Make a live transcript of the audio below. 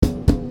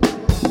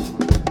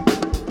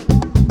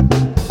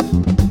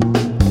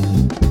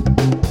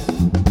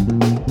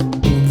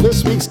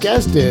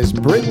guest is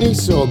Brittany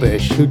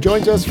Sobisch, who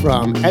joins us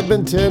from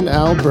Edmonton,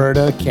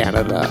 Alberta,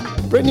 Canada.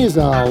 Brittany is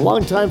a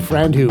longtime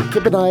friend who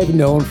Kip and I have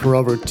known for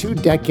over 2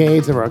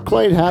 decades and are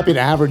quite happy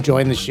to have her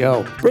join the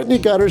show. Brittany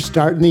got her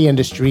start in the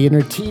industry in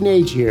her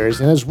teenage years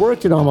and has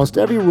worked in almost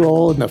every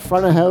role in the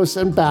front of house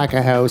and back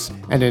of house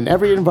and in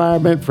every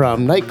environment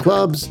from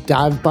nightclubs,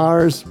 dive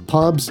bars,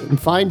 pubs, and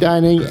fine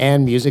dining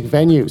and music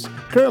venues.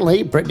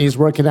 Currently, Brittany is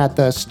working at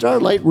the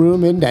Starlight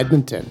Room in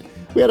Edmonton.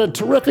 We had a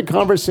terrific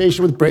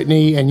conversation with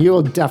Brittany, and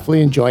you'll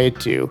definitely enjoy it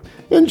too.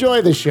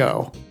 Enjoy the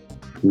show.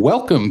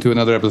 Welcome to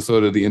another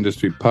episode of the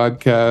Industry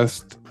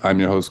Podcast. I'm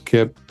your host,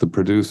 Kip. The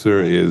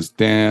producer is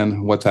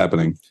Dan. What's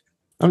happening?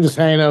 I'm just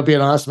hanging out,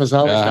 being awesome as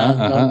always.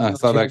 I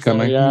saw that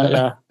coming.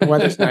 Yeah. The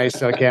weather's nice,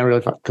 so I can't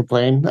really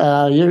complain.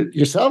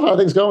 Yourself, how are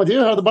things going with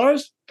you? How are the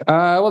bars?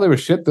 Well, they were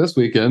shit this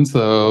weekend,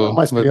 so... Well,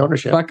 must be the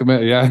ownership. Fuck them,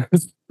 yeah.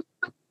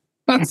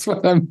 That's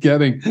what I'm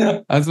getting.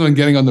 That's what I'm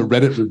getting on the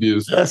Reddit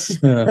reviews. Yes,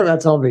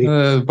 that's all me.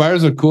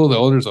 Bars are cool. The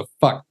owners are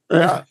fuck.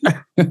 Yeah.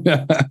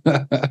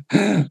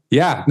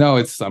 Yeah. No,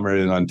 it's summer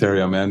in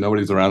Ontario, man.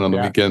 Nobody's around on the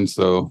weekend,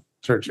 so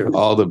True.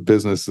 all the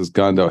business has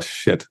gone to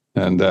shit.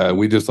 And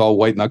we just all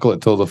white knuckle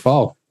it till the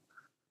fall.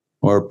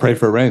 Or pray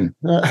for rain.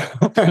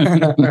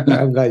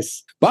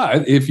 Nice.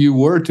 But if you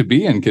were to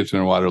be in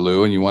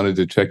Kitchener-Waterloo and you wanted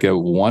to check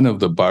out one of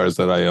the bars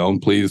that I own,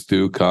 please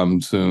do come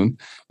soon.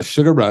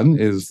 Sugar Run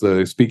is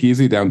the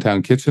speakeasy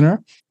downtown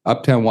Kitchener.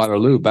 Uptown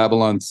Waterloo,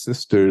 Babylon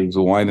Sisters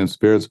Wine and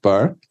Spirits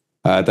Bar.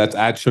 That's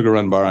at Sugar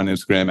Run Bar on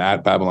Instagram,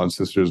 at Babylon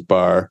Sisters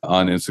Bar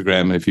on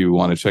Instagram if you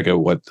want to check out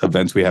what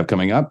events we have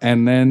coming up.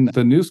 And then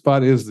the new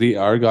spot is the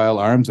Argyle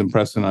Arms in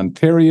Preston,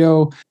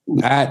 Ontario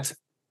at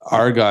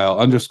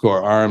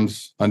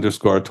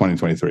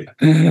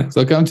Argyle_Arms_2023.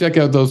 So come check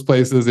out those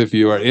places if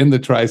you are in the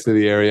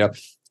Tri-City area.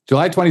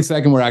 July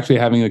 22nd, we're actually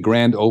having a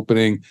grand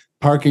opening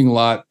parking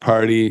lot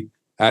party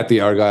at the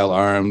Argyle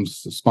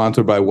Arms,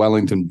 sponsored by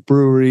Wellington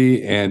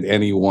Brewery and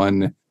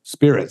Anyone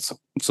Spirits.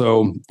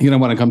 So you're going to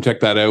want to come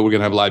check that out. We're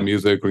going to have live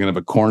music. We're going to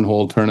have a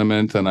cornhole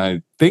tournament. And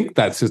I think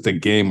that's just a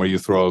game where you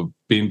throw a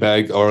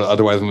beanbag, or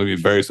otherwise I'm going to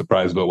be very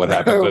surprised about what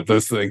happens with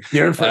this thing.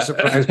 You're in for a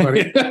surprise,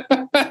 buddy.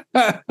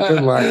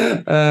 Good luck.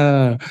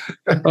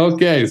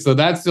 Okay, so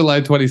that's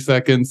July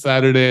 22nd,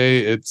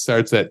 Saturday. It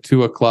starts at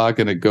 2:00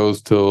 and it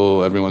goes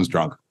till everyone's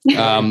drunk.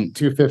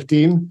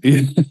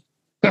 2:15.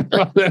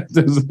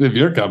 If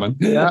you're coming.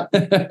 Yeah.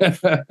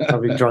 I'll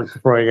be drunk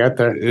before I get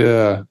there.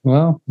 Yeah.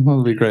 Well,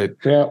 that'll be great.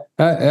 Yeah.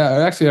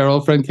 Actually, our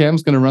old friend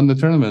Cam's going to run the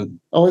tournament.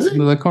 Oh, is it?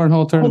 The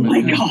cornhole tournament.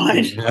 Oh,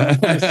 my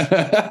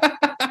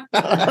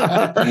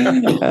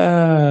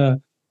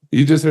God.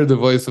 You just heard the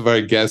voice of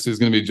our guest who's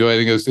going to be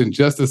joining us in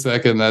just a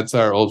second. That's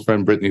our old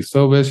friend, Brittany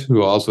Sobisch,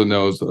 who also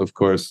knows, of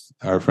course,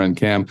 our friend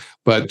Cam.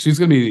 But she's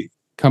going to be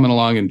coming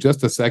along in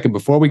just a second.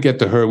 Before we get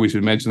to her, we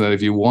should mention that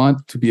if you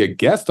want to be a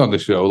guest on the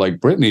show, like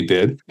Brittany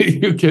did,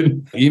 you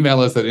can email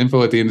us at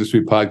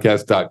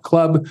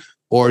info@theindustrypodcast.club,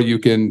 or you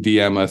can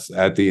DM us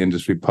at The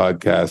Industry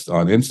Podcast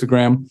on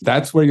Instagram.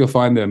 That's where you'll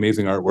find the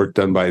amazing artwork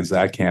done by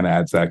Zach Hanna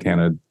at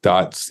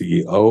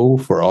zachhanna.co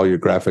for all your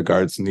graphic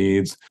arts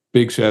needs.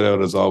 Big shout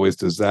out, as always,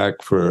 to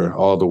Zach for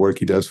all the work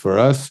he does for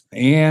us.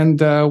 And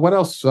what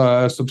else?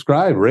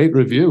 Subscribe, rate,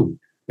 review.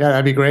 Yeah,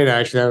 that'd be great,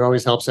 actually. That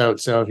always helps out.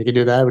 So if you could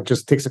do that, it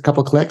just takes a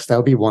couple clicks. That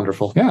would be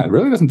wonderful. Yeah, it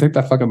really doesn't take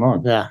that fucking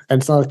long. Yeah, and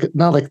it's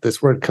not like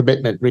this word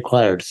commitment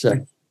required. So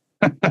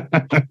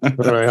whatever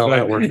the hell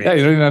that word means. Yeah,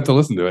 you don't even have to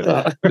listen to it.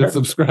 Just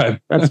subscribe.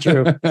 That's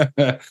true.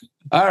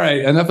 All right,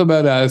 enough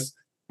about us.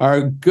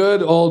 Our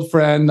good old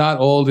friend, not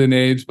old in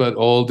age, but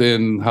old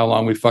in how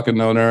long we fucking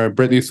known her,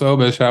 Brittany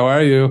Sobisch. How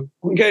are you?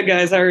 I'm good,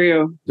 guys. How are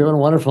you? Doing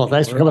wonderful.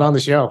 Thanks for coming on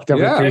the show.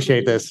 Definitely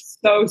appreciate this.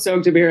 So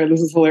stoked to be here.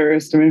 This is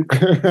hilarious to me.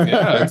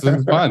 Yeah,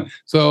 it's fun.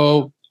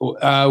 So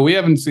we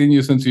haven't seen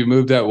you since you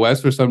moved out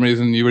west for some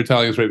reason. You were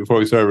telling us right before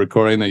we started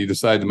recording that you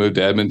decided to move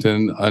to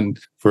Edmonton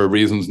for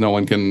reasons no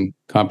one can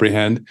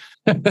comprehend.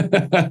 So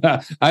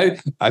I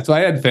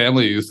had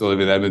family who used to live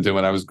in Edmonton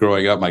when I was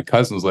growing up. My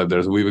cousins lived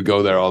there, so we would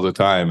go there all the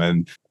time.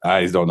 And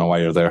I don't know why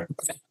you're there.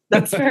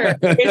 That's fair.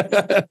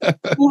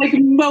 Like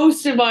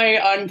most of my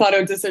unthought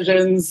out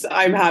decisions,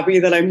 I'm happy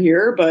that I'm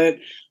here. But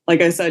like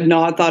I said,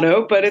 not thought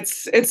out. But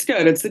it's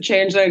good. It's the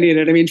change that I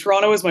needed. I mean,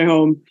 Toronto was my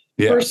home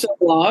for so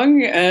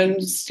long, and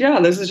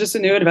this is just a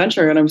new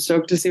adventure, and I'm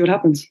stoked to see what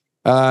happens.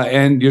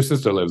 And your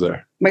sister lives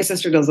there. My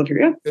sister does live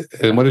here. Yeah.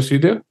 And what does she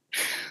do?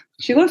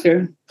 She lives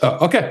here.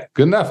 Oh, okay.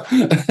 Good enough. All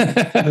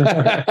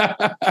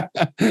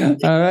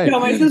right. No,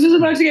 my sister's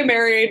about to get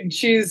married.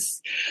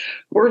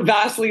 We're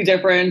vastly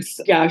different.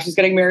 Yeah, she's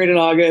getting married in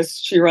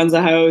August. She runs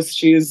a house.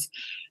 She's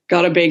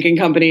got a banking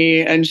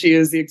company, and she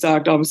is the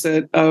exact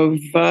opposite of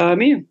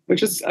me,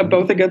 which is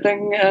both a good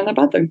thing and a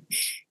bad thing.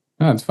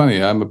 Oh, it's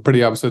funny. I'm a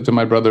pretty opposite to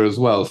my brother as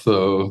well.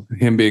 So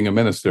him being a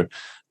minister.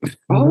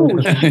 Oh.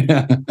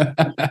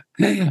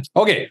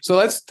 Okay. So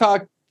let's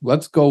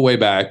go way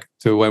back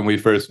to when we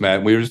first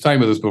met. We were just talking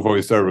about this before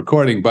we started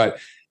recording, but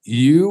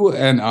you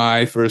and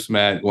I first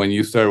met when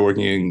you started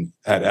working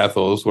at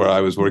Ethel's, where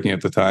I was working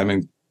at the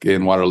time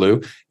in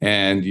Waterloo,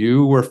 and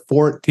you were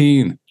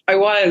 14. I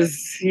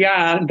was.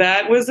 Yeah,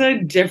 that was a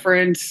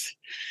different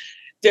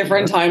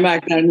time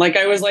back then. Like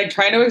I was like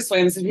trying to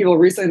explain this to people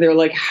recently. They were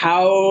like,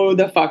 how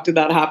the fuck did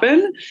that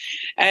happen?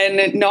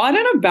 And not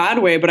in a bad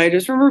way, but I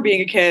just remember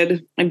being a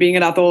kid and being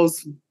at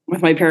Ethel's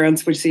with my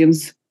parents, which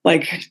seems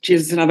like,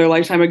 Jesus, another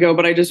lifetime ago.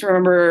 But I just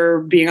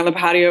remember being on the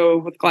patio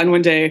with Glenn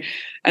one day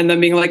and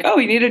then being like, oh,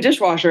 you need a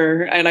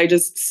dishwasher. And I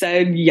just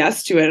said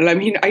yes to it. And I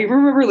mean, I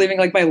remember leaving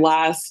like my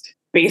last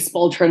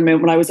baseball tournament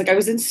when I was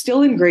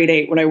still in grade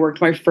 8 when I worked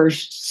my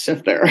first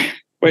shift there.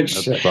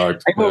 Which I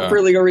hope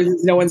for legal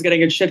reasons no one's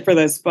getting in shit for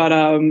this. But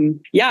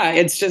yeah,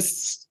 it's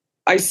just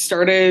I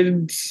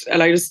started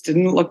and I just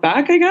didn't look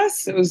back, I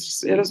guess. It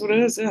is what it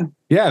is, yeah.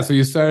 Yeah, so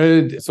you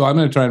started, so I'm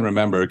going to try and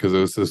remember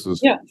because this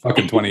was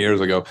fucking 20 years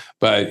ago.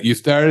 But you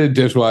started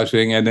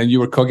dishwashing and then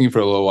you were cooking for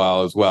a little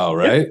while as well,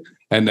 right? Yep.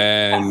 And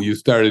then you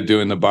started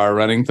doing the bar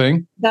running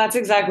thing? That's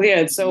exactly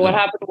it. So what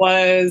happened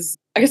was,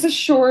 I guess I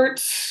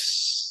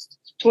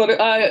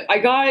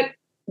got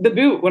the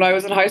boot when I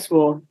was in high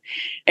school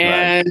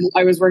and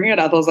I was working at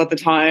Ethel's at the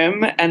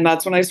time. And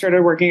that's when I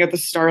started working at the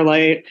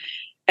Starlight.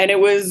 And it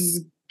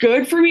was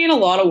good for me in a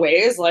lot of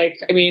ways. Like,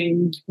 I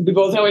mean, we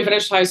both know we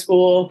finished high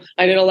school.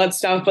 I did all that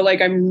stuff, but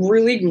like, I'm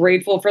really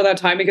grateful for that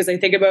time because I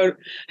think about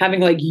having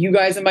like you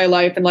guys in my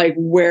life and like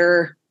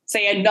where,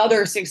 say,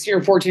 another 16 or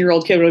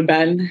 14-year-old kid would have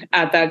been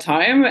at that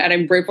time. And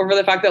I'm grateful for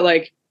the fact that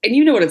like, and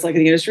you know what it's like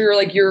in the industry, where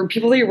like your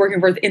people that you're working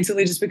with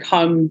instantly just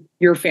become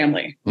your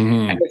family.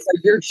 Mm-hmm. And it's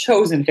like your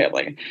chosen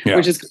family,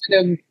 which is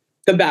kind of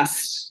the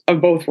best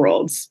of both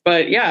worlds.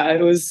 But yeah,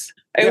 it was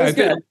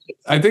good.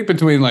 I think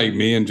between like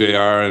me and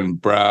JR and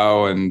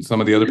Brow and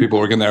some of the other people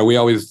working there, we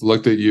always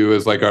looked at you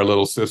as like our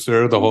little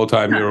sister the whole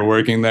time you were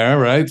working there,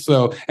 right?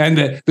 So, and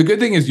the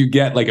good thing is you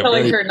get like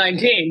like you're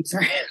 19,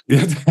 sorry.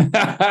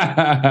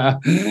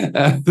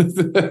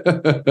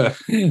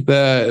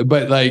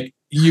 But like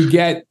you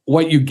get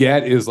what you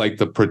get is like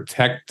the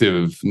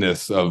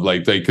protectiveness of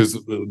like because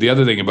the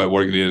other thing about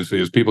working in the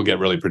industry is people get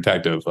really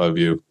protective of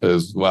you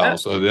as well. Yeah.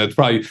 So that's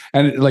probably,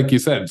 and like you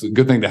said, it's a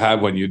good thing to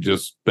have when you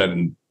just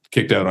been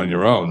kicked out on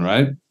your own,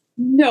 right?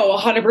 No,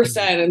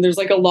 100%. And there's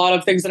like a lot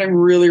of things that I'm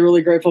really,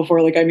 really grateful for.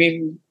 Like, I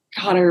mean,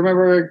 God, I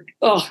remember,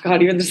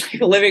 even just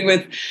like living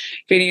with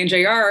Vinny and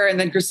JR and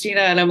then Christina.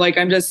 And I'm like,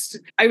 I've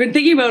been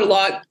thinking about a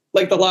lot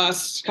like the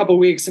last couple of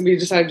weeks and we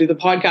decided to do the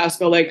podcast,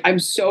 but like, I'm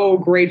so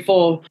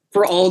grateful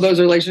for all of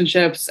those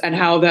relationships and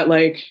how that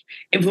like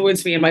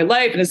influenced me in my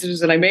life and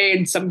decisions that I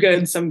made, some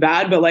good, some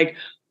bad, but like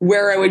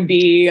where I would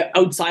be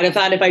outside of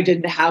that if I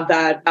didn't have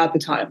that at the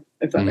time,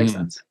 if that makes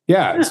sense.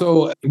 Yeah.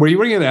 So were you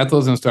working at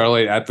Ethel's and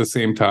Starlight at the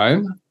same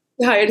time?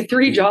 Yeah, I had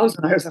 3 jobs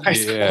when I was in high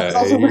school.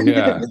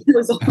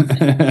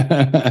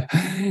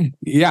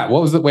 Yeah.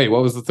 What was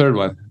the third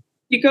one?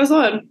 Beat Goes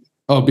On.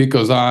 Oh, Beat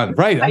Goes On.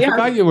 Right. I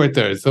forgot you worked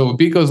there. So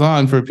Beat Goes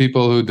On, for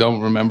people who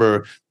don't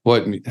remember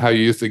how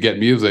you used to get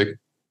music,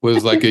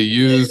 was like a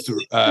used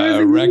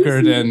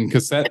record and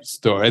cassette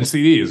store and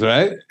CDs,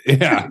 right?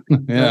 Yeah.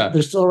 Yeah.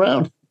 They're still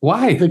around.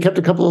 Why? They kept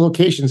a couple of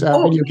locations at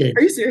video games.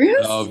 Are you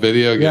serious? Oh,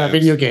 video games. Yeah,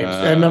 video games.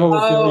 And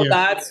memorabilia. Oh,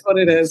 that's what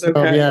it is. Okay.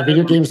 So, yeah,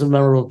 video games and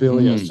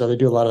memorabilia. So they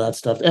do a lot of that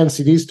stuff. And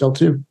CDs still,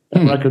 too.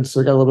 And records,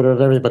 so they got a little bit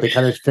of everything, but they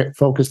kind of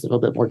focused a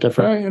little bit more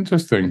different. Very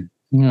interesting.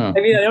 Yeah.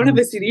 I mean, I don't have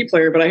a CD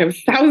player, but I have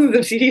thousands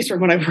of CDs from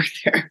when I worked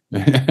there.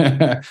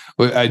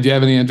 Well, do you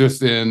have any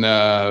interest in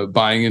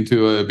buying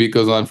into a Beat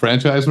Goes On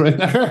franchise right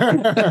now?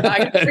 I'm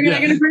going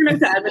to bring my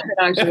dad.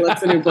 Actually,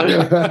 that's a new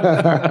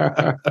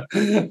pleasure.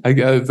 I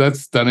guess that's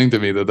stunning to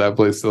me that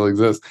place still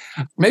exists.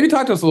 Maybe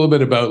talk to us a little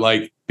bit about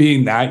like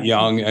being that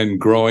young and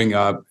growing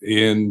up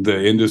in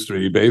the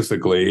industry,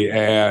 basically,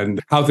 and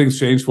how things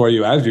changed for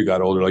you as you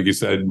got older. Like you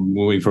said,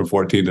 moving from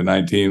 14 to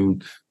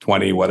 19,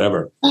 20,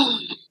 whatever.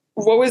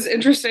 What was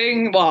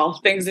interesting? Well,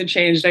 things had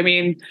changed. I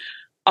mean,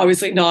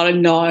 obviously not a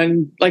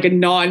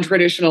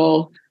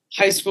non-traditional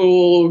high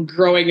school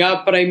growing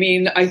up. But I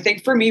mean, I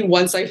think for me,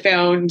 once I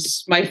found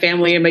my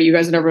family and met you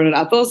guys and everyone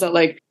at Ethel's, that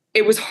like,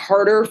 it was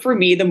harder for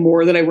me the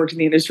more that I worked in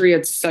the industry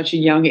at such a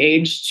young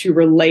age to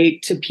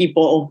relate to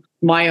people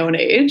my own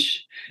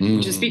age,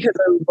 just because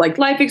of like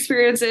life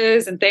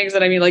experiences and things.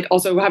 And I mean, like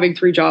also having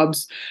 3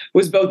 jobs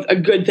was both a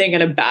good thing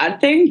and a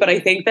bad thing. But I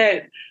think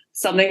that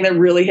something that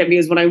really hit me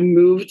is when I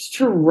moved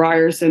to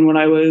Ryerson when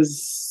I would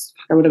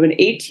have been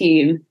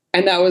 18.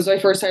 And that was my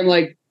first time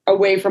like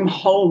away from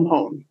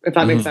home, if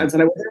that makes sense.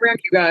 And I wasn't around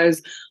you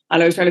guys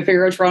and I was trying to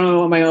figure out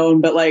Toronto on my own.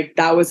 But like,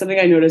 that was something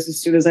I noticed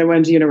as soon as I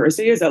went to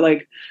university, is that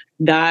like,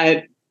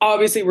 that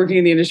obviously working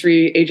in the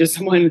industry ages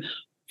someone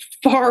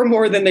far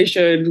more than they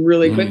should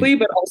really quickly,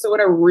 but also in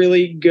a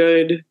really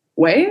good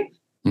way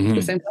at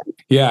the same time.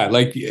 Yeah.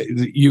 Like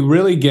you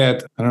really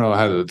get, I don't know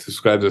how to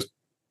describe this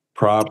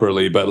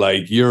properly, but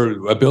like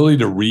your ability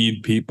to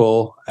read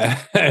people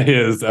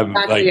is I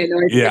about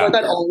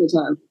that all the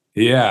time.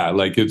 Yeah,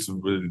 like it's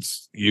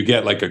you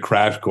get like a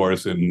crash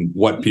course in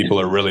what people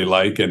are really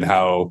like and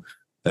how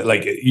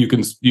like you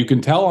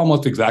can tell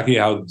almost exactly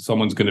how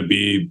someone's going to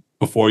be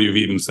before you've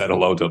even said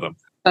hello to them.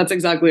 That's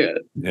exactly it.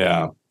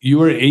 Yeah, you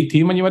were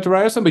 18 when you went to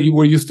Ryerson, but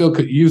you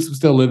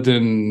still lived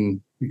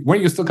in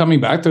weren't you still coming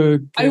back to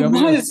KW?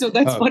 I was. So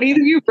that's funny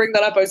that you bring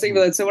that up. I was thinking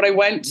about that. So when I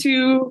went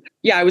to,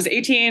 I was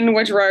 18,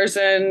 went to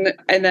Ryerson.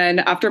 And then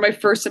after my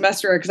first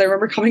semester, because I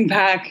remember coming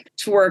back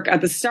to work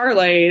at the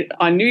Starlight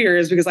on New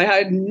Year's because I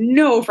had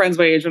no friends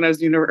my age when I was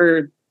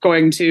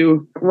going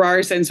to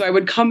Ryerson. So I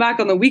would come back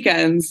on the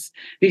weekends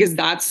because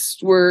that's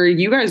where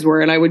you guys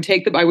were. And I would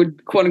I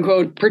would quote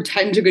unquote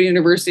pretend to go to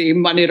university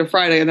Monday to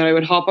Friday. And then I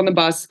would hop on the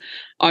bus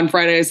on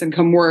Fridays and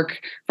come work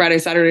Friday,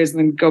 Saturdays, and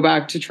then go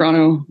back to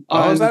Toronto.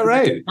 Oh, is that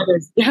right?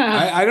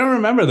 Yeah. I don't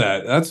remember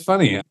that. That's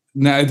funny.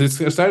 Now it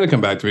started to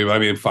come back to me, but I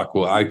mean, fuck.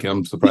 Well,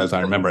 I'm surprised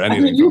I remember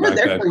anything from back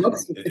then.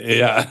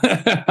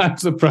 Yeah, I'm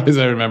surprised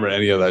I remember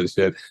any of that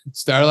shit.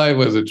 Starlight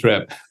was a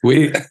trip.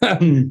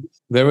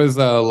 There was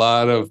a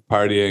lot of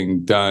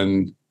partying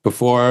done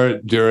before,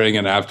 during,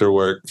 and after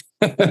work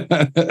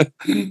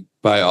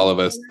by all of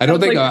us. I don't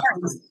think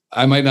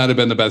I might not have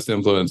been the best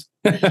influence.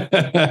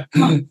 I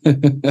don't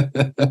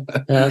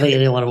think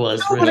anyone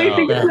was. No, but I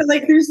think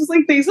that, there's just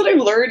things that I've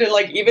learned,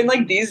 and even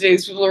these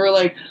days, people are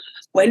like,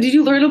 when did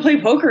you learn to play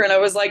poker? And I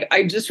was like,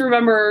 I just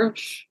remember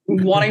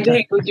wanting to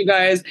hang with you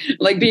guys.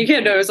 Being a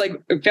kid, I was like,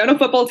 found a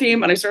football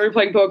team and I started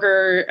playing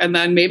poker. And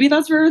then maybe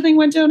that's where everything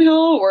went downhill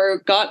or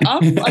got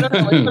up. I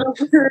don't know.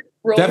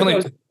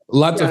 Definitely.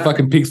 Lots of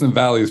fucking peaks and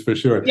valleys for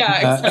sure.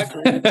 Yeah,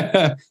 exactly.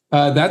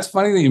 That's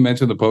funny that you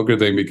mentioned the poker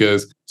thing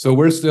because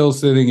we're still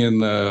sitting in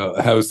the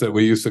house that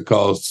we used to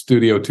call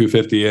Studio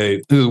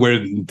 258. This is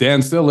where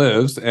Dan still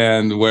lives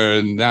and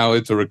where now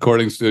it's a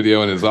recording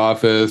studio in his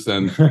office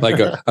and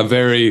a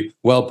very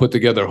well put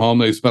together home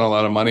that he spent a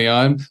lot of money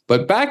on.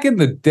 But back in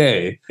the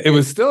day, it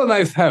was still a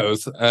nice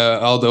house,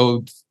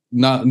 although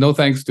no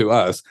thanks to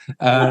us.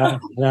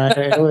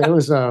 It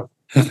was a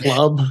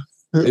club.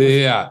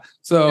 Yeah.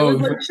 So it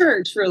was like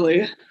church,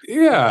 really.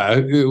 Yeah.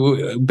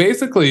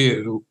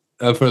 Basically,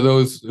 for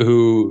those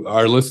who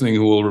are listening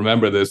who will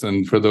remember this,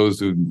 and for those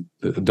who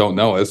don't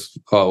know us,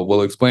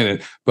 we'll explain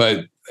it.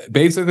 But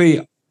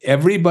basically,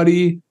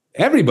 everybody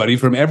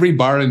from every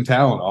bar in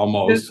town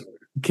almost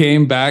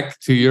came back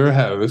to your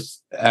house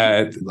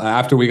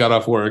after we got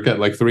off work at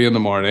 3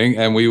 a.m,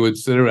 and we would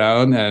sit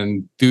around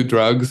and do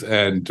drugs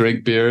and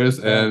drink beers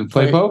and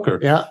play poker.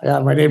 Yeah.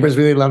 My neighbors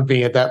really loved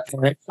me at that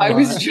point. I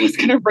was just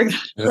gonna bring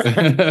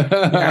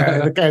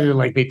that. The guy didn't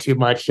like me too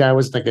much. I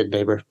wasn't a good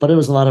neighbor, but it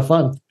was a lot of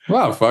fun.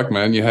 Wow, fuck,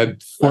 man! You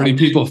had 40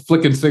 people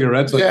flicking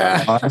cigarettes. Have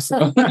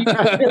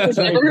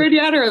they ever heard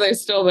yet, or are they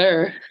still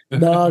there?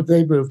 No,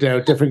 they moved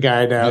out. Different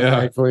guy now,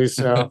 thankfully.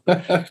 So,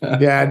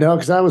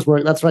 because I was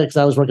working. That's right, because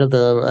I was working at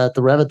the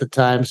Rev at the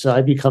time. So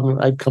I'd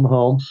come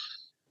home,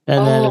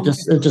 and then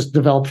it just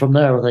developed from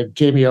there.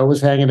 Jamie O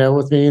was hanging out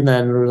with me, and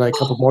then a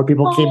couple more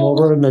people came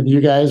over, and then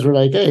you guys were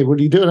like, "Hey, what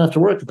are you doing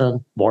after work?" And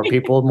then more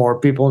people,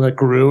 and it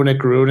grew and it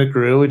grew and it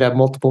grew. We'd have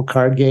multiple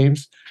card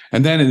games.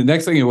 And then the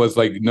next thing it was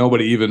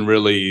nobody even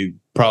really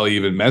probably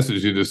even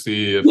messaged you to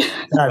see if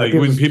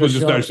when people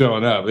just start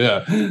showing up.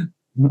 Yeah.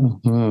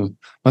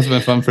 Must have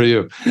been fun for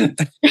you.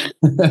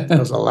 There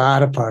was a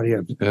lot of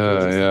partying.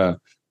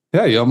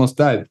 Yeah, you almost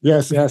died.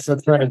 Yes,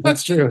 that's right.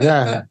 That's true.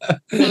 Yeah.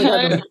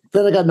 Then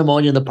I got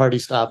pneumonia and the party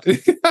stopped.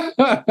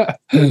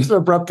 It's an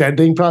abrupt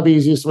ending. Probably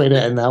easiest way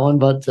to end that one,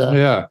 but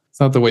it's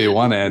not the way you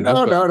want to end.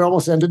 No, it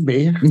almost ended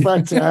me.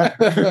 But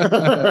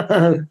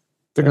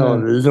took a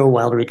little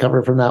while to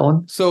recover from that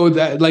one. So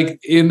that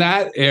in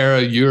that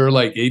era, you're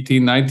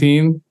 18,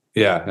 19.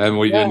 Yeah. And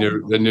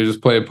you're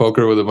just playing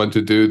poker with a bunch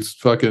of dudes,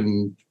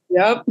 fucking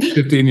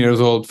 15 years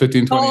old,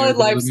 15, 20 years old.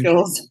 Life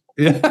skills.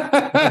 Yeah.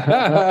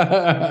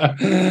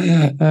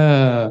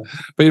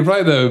 But you're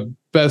probably the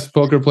best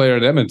poker player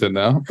in Edmonton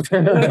now.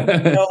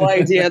 No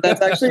idea.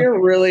 That's actually a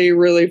really,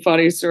 really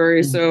funny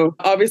story. So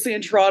obviously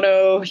in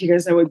Toronto, you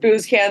guys know what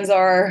booze cans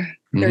are.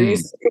 There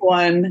used to be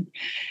one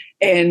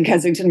in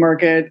Kensington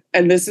Market.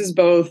 And this is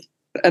both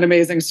an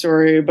amazing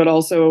story, but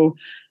also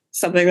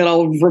something that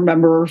I'll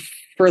remember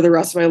for the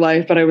rest of my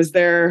life. But I was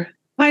there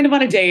kind of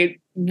on a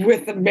date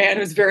with a man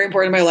who's very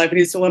important in my life, and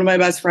he's still one of my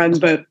best friends.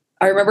 But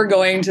I remember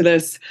going to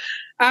this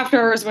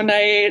after hours one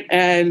night,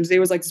 and it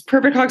was this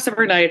perfect hot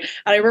summer night.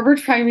 And I remember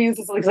trying to be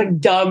this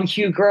dumb,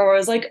 cute girl. Where I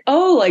was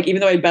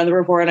even though I'd been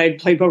there before and I'd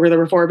played poker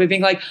there before, but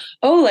being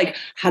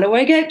how do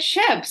I get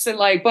chips? And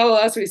blah, blah,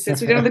 blah. So he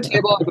sits me down at the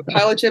table, I have a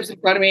pile of chips in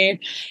front of me.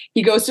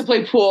 He goes to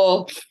play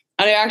pool.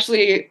 And I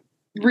actually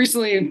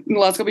recently, in the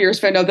last couple of years,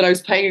 found out that I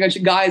was playing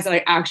against guys that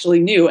I actually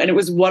knew. And it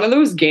was one of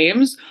those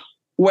games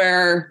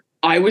where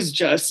I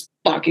was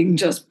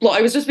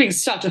I was just being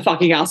such a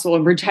fucking asshole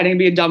and pretending to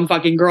be a dumb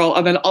fucking girl.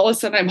 And then all of a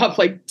sudden I'm up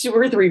 $2,000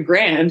 or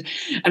 $3,000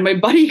 and my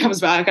buddy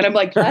comes back and I'm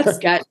like, let's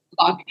get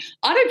fuck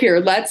out of here.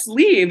 Let's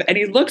leave. And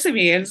he looks at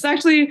me, and it's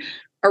actually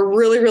a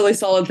really, really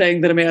solid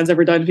thing that a man's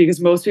ever done, because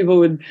most people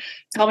would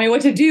tell me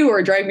what to do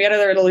or drive me out of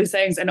there and all these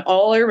things. And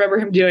all I remember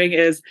him doing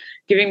is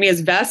giving me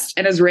his vest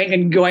and his ring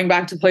and going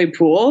back to play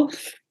pool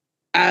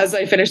as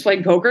I finished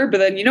playing poker. But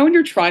then, when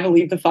you're trying to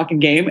leave the fucking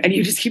game and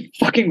you just keep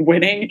fucking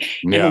winning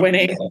and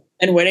winning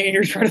and winning, and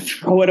you're trying to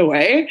throw it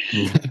away.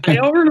 I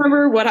don't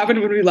remember what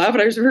happened when we left,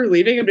 but I just remember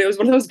leaving. But it was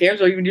one of those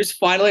games where you just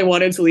finally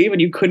wanted to leave and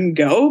you couldn't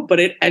go, but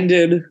it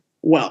ended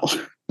well.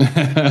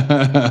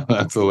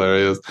 That's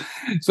hilarious.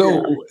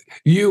 So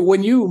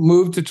when you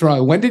moved to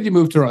Toronto, when did you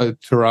move to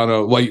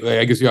Toronto? Well,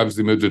 I guess you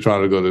obviously moved to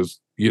Toronto to go to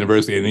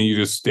university, and then you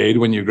just stayed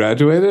when you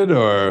graduated,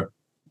 or?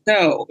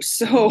 No.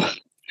 So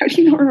how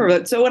do you not remember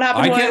that? So what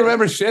happened? I can't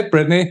remember shit,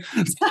 Brittany.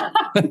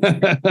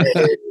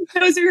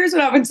 No, so here's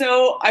what happened.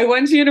 So I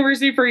went to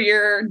university for a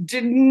year,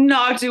 did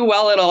not do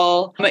well at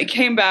all. I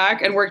came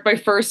back and worked my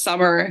first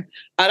summer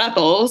at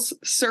Ethel's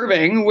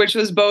serving, which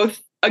was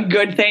both a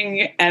good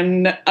thing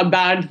and a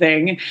bad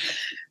thing.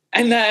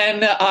 And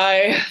then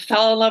I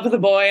fell in love with a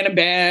boy in a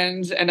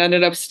band and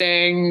ended up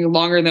staying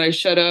longer than I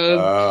should have.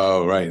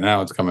 Oh, right.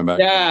 Now it's coming back.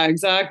 Yeah,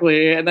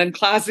 exactly. And then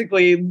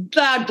classically,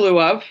 that blew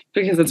up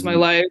because it's my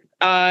life.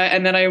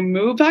 And then I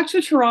moved back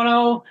to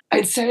Toronto.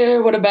 I'd say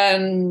it would have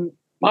been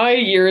my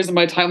years and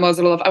my time I was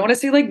little. I want to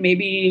say like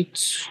maybe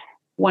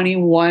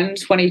 21,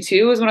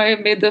 22 is when I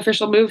made the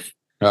official move.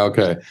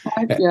 Okay.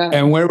 Yeah.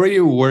 And where were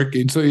you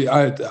working? So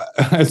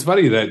it's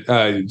funny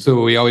that,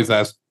 so we always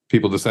ask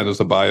people to send us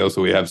a bio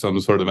so we have some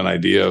sort of an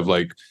idea of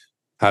like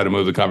how to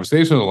move the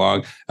conversation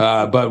along.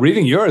 But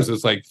reading yours,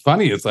 it's like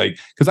funny. It's like,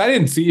 because I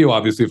didn't see you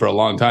obviously for a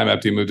long time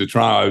after you moved to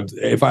Toronto.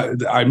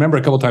 I remember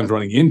a couple of times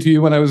running into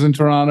you when I was in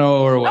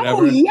Toronto or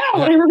whatever. Oh yeah,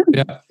 when I remember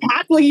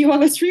tackling you on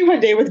the street one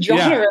day with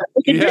John.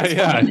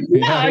 Yeah.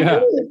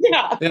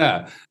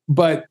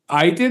 But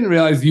I didn't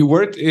realize you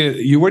worked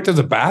as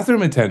a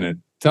bathroom attendant.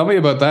 Tell me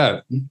about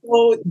that.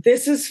 Oh,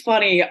 this is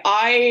funny.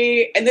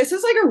 And this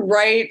is like a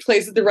right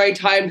place at the right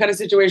time kind of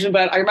situation.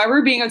 But I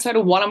remember being outside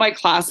of one of my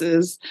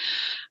classes,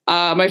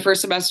 my first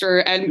semester,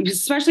 and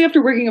especially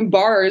after working in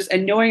bars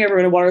and knowing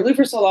everyone in Waterloo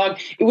for so long,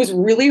 it was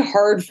really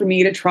hard for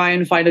me to try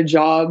and find a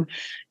job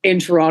in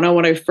Toronto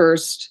when I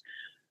first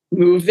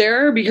moved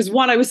there because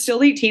one, I was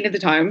still 18 at the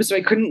time, so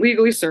I couldn't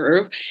legally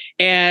serve.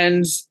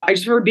 And I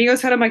just remember being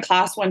outside of my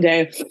class one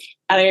day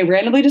and I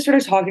randomly just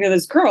started talking to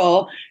this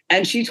girl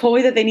and she told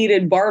me that they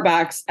needed bar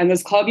backs. And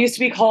this club used to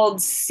be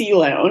called Sea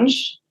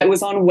Lounge. It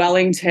was on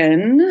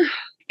Wellington.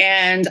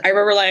 And I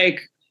remember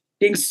like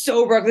being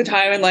so broke at the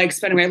time and like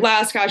spending my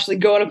last cash to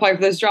go and apply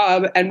for this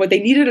job. And what they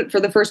needed for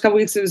the first couple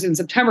of weeks, it was in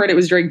September and it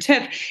was during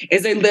TIFF,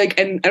 is they like,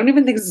 and I don't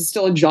even think this is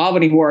still a job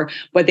anymore,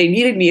 but they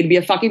needed me to be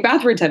a fucking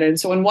bathroom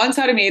attendant. So on one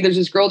side of me, there's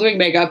this girl doing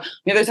makeup. On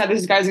the other side, there's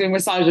this guy doing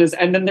massages.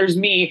 And then there's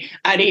me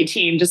at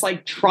 18, just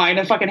like trying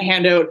to fucking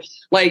hand out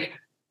like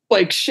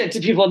shit to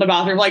people in the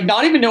bathroom, like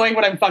not even knowing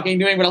what I'm fucking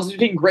doing, but also just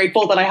being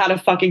grateful that I had a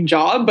fucking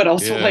job. But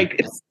also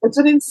like, it's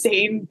an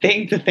insane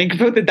thing to think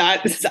about that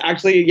this is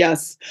actually, I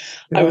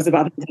was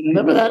about to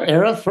remember that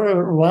era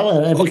for a while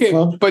at every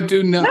club? But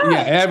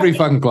every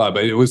fucking club.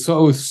 It was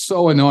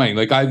so annoying.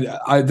 Like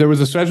I there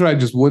was a stretch where I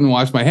just wouldn't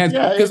wash my hands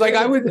because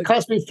it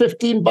cost me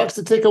 $15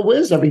 to take a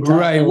whiz every time.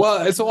 Right.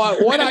 Well, so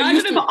what I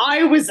used to,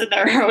 I was in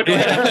there.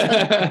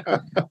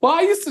 well,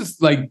 I used to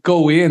like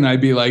go in.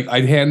 I'd be like,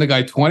 I'd hand the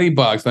guy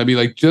 $20. And I'd be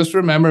like, just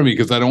remember me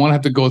because I don't want to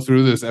have to go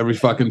through this every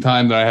fucking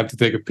time that I have to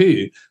take a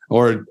pee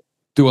or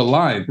do a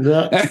line.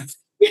 Yeah.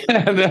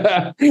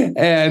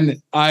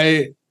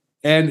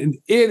 and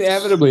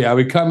inevitably I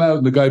would come out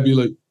and the guy'd be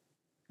like,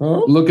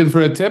 looking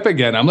for a tip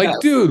again. I'm like,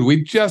 dude,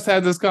 we just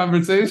had this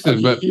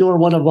conversation. But you were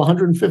one of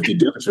 150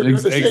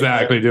 dudes.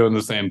 Exactly, doing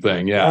the same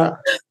thing. Yeah.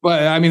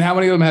 But I mean, how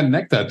many of them had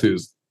neck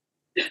tattoos?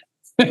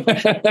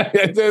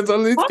 It's at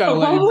least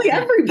probably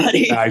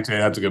everybody. Actually,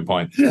 that's a good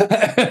point. Does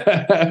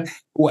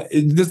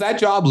that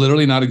job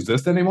literally not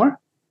exist anymore?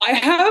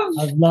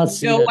 I've not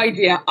seen no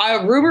idea.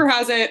 Rumor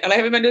has it, and I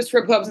haven't been to a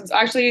strip club since.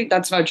 Actually,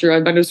 that's not true.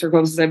 I've been to a strip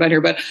club since I've been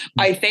here, but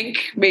I think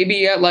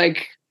maybe at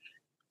like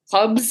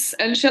clubs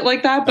and shit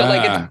like that. But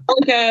like it's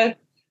like a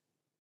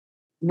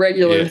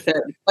regular thing.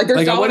 Like there's.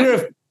 Like I wonder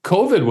if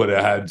COVID would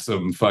have had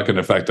some fucking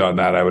effect on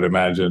that, I would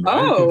imagine.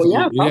 Right? Oh,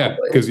 yeah. Yeah,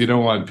 because you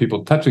don't want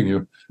people touching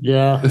you.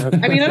 Yeah.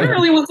 I mean, I don't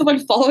really want someone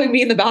following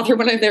me in the bathroom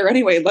when I'm there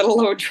anyway, let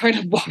alone trying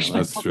to wash my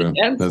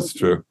hands. That's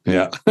true.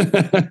 Yeah.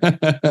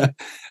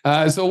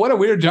 So what a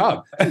weird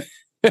job.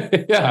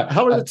 Yeah.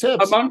 How are the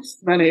tips?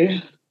 Amongst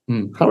many.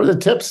 How are the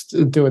tips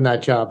doing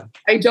that job?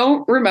 I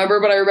don't remember,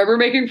 but I remember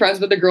making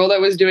friends with the girl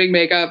that was doing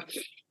makeup.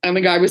 And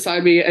the guy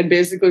beside me, and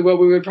basically what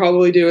we would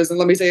probably do is, and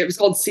let me say, it was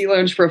called Sea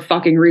Lounge for a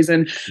fucking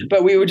reason,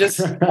 but we would just,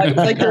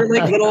 like there were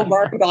like little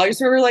bar values.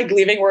 So we were like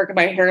leaving work and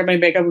my hair and my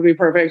makeup would be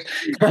perfect.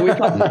 And we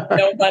thought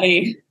no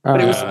money, but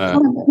it was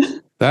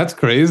fun. That's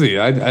crazy.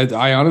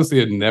 I honestly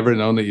had never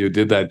known that you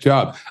did that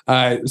job.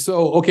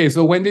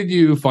 So when did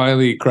you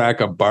finally crack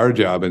a bar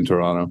job in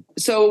Toronto?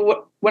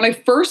 So when I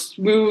finally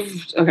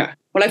moved back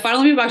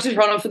to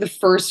Toronto for the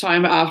first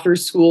time after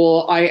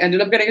school, I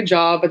ended up getting a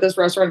job at this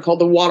restaurant called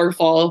The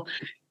Waterfall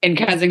in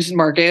Kensington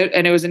Market,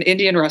 and it was an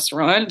Indian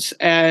restaurant.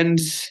 And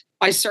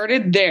I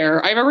started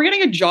there. I remember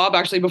getting a job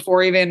actually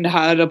before I even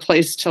had a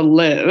place to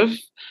live.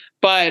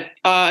 But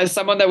as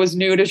someone that was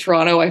new to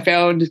Toronto, I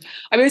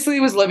basically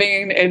was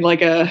living in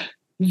like a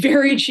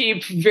very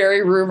cheap,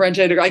 very room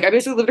rented. Like I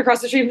basically lived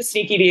across the street from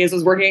Sneaky D's,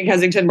 was working in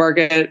Kensington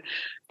Market,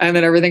 and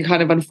then everything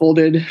kind of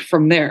unfolded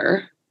from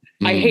there.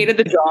 I hated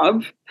the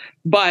job,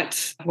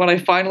 but when I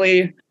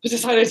finally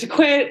decided to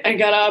quit and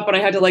get up and I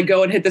had to like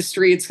go and hit the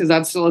streets, because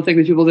that's still a thing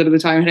that people did at the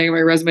time, hitting my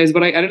resumes.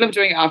 What I ended up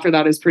doing after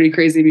that is pretty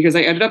crazy, because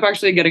I ended up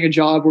actually getting a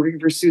job working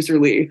for Suser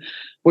Lee,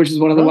 which is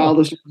one of the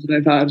wildest jobs that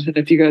I've had. And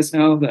if you guys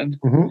know, then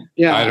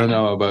yeah. I don't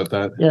know about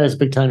that. Yeah, he's a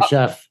big time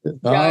chef.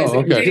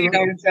 Okay.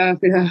 Chef,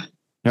 yeah.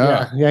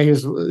 Yeah. He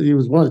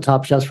was one of the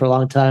top chefs for a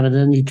long time, and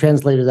then he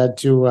translated that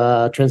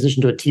to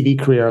transition to a TV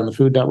career on the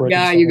Food Network.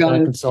 Yeah, you got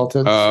it.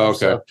 Consultant. Oh, okay.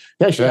 So,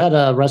 he actually had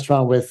a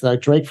restaurant with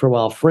Drake for a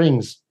while,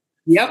 Frings.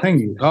 Yep.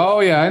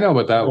 Oh yeah, I know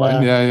about that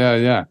one.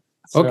 Yeah.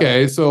 So,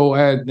 okay, so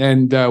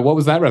and what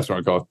was that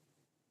restaurant called?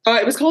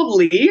 It was called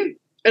Lee,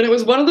 and it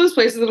was one of those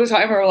places at the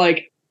time where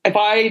like, if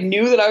I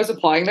knew that I was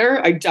applying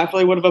there, I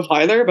definitely would have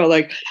applied there. But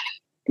like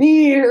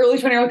me, early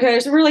 20-year-old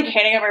kid, so we're like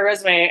handing out my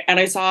resume, and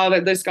I saw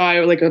that this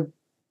guy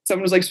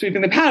someone was like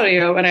sweeping the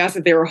patio, and I asked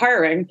if they were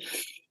hiring.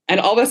 And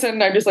all of a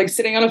sudden I'm just like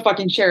sitting on a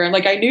fucking chair. And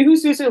like, I knew who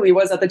Suser Lee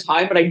was at the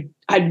time, but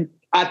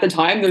at the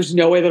time, there's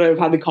no way that I would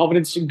have had the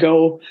confidence to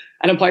go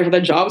and apply for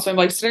that job. So I'm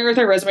like sitting with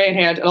my resume in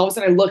hand, and all of a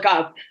sudden I look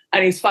up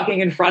and he's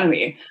fucking in front of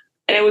me.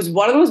 And it was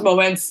one of those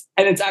moments,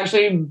 and it's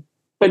actually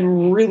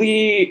been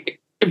really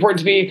important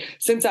to me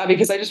since that,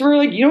 because I just remember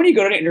like, when you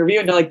go to an interview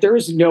and you're like, there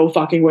is no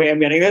fucking way I'm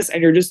getting this.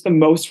 And you're just the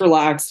most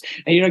relaxed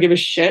and you don't give a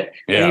shit.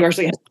 Yeah. And you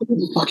actually have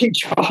a fucking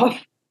job.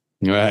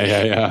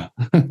 Yeah.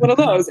 One of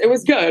those. It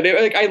was good.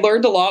 I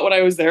learned a lot when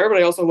I was there, but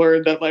I also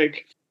learned that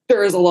like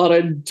there is a lot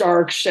of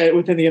dark shit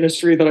within the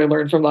industry that I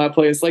learned from that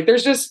place. Like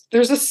there's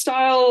a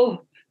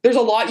style, there's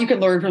a lot you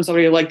can learn from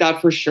somebody like that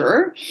for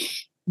sure,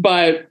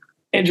 but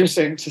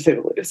interesting to say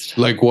the least.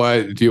 Like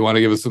what? Do you want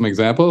to give us some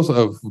examples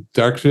of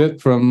dark shit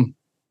from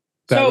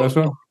that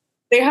restaurant?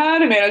 They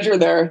had a manager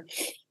there,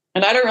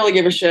 and I don't really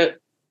give a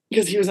shit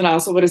because he was an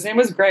asshole, but his name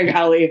was Greg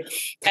Alley,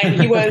 and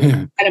he was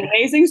an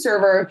amazing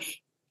server.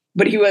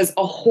 But he was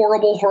a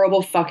horrible,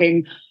 horrible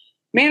fucking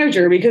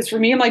manager, because for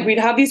me, I'm like, we'd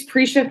have these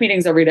pre-shift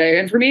meetings every day.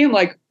 And for me, I'm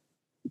like,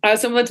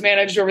 as someone that's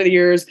managed over the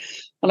years,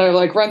 and I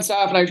like run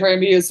staff and I try and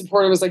be as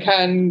supportive as I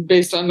can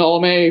based on all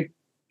my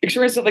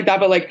experience, stuff like that.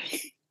 But like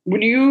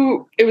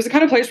it was the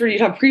kind of place where you'd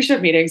have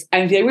pre-shift meetings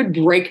and they would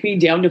break me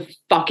down to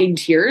fucking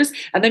tears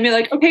and then be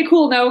like, okay,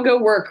 cool, now go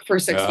work for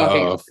 6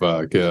 fucking hours.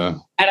 Oh, fuck, yeah.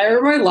 And I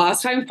remember my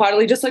last time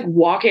finally just like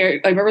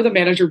walking, I remember the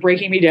manager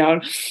breaking me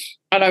down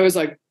and I was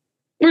like,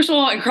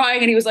 personal and crying,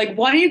 and he was like,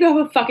 why don't you go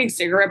have a fucking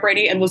cigarette,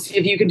 Brady, and we'll see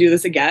if you can do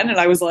this again. And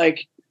I was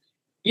like,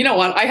 you know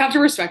what, I have to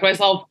respect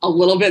myself a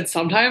little bit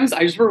sometimes.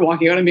 I just remember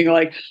walking out and being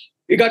like,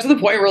 it got to the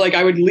point where like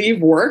I would leave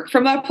work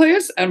from that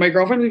place and my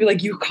girlfriend would be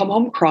like, you come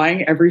home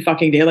crying every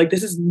fucking day, like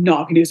this is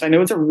not conducive. I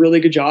know it's a really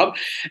good job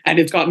and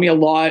it's gotten me a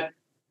lot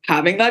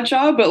having that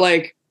job, but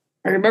like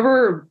I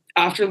remember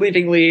after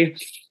leaving Lee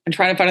and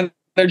trying to find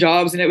other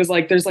jobs, and it was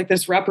like there's like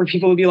this rep where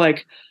people would be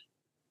like,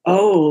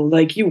 oh,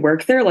 like you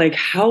work there? Like,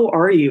 how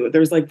are you?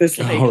 There's like this.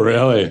 Like, oh,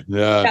 really?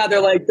 Yeah. Yeah.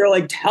 They're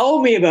like, tell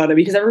me about it,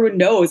 because everyone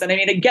knows. And I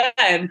mean,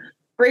 again,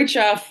 great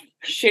chef,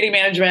 shitty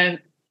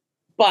management,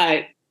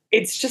 but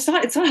it's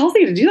not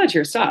healthy to do that to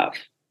your staff.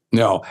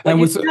 No. Like,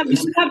 And you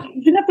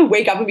shouldn't have to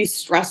wake up and be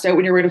stressed out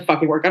when you're ready to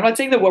fucking work. I'm not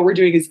saying that what we're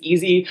doing is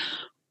easy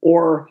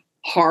or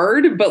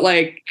hard, but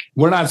like,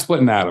 we're not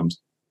splitting atoms.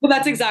 Well,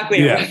 that's exactly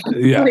it.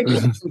 Yeah.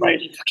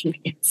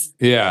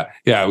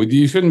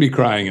 You shouldn't be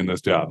crying in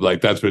this job. Like,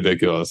 that's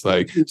ridiculous.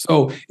 Like,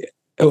 so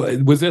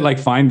was it like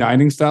fine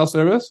dining style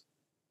service?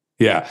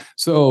 Yeah.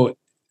 So,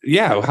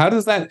 yeah. How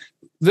does that?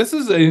 This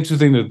is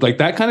interesting. Like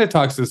that kind of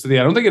toxicity,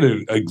 I don't think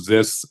it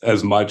exists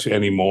as much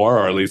anymore,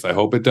 or at least I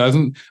hope it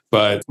doesn't.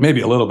 But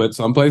maybe a little bit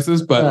some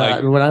places. But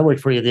like when I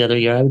worked for you the other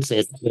year, I would say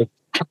it's.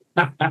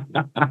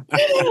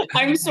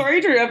 I'm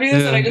sorry to interrupt you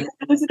this, and I just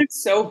thought this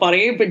is so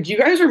funny. But do you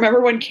guys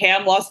remember when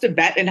Cam lost a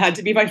bet and had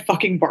to be my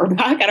fucking bar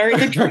back and I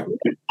already drank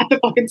at the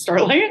fucking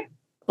Starlight?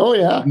 Oh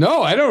yeah.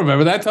 No, I don't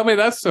remember that. Tell me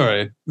that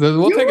story.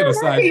 We'll take it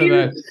aside for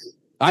that.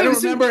 I don't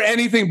remember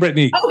anything,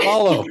 Brittany. Okay.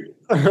 Follow.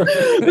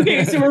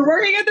 Okay, so we're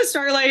working at the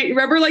Starlight.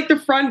 Remember, like the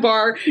front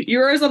bar, you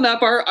were on that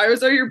bar, I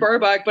was on your bar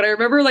back. But I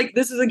remember, like,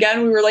 this is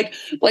again, we were like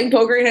playing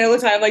poker and all the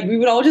time. Like, we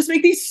would all just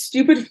make these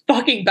stupid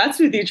fucking bets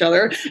with each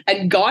other.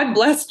 And God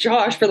bless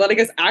Josh for letting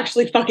us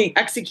actually fucking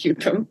execute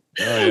them.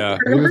 Oh yeah,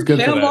 I remember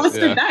Cam lost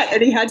a bet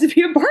and he had to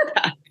be a bar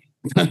back.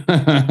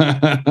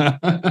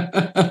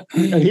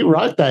 He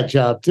rocked that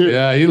job too.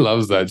 Yeah, he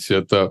loves that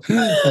shit though.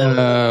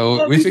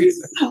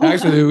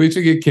 We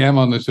should get Cam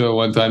on the show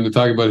one time to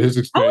talk about his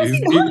experience.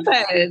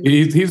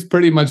 He's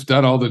pretty much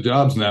done all the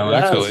jobs now,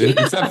 actually,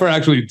 except for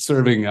actually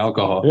serving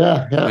alcohol.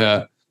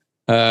 Yeah.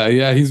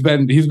 He's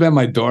been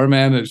my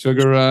doorman at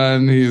Sugar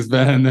Run. He's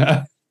been.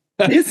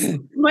 This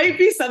might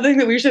be something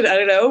that we should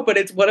edit out, but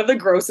it's one of the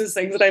grossest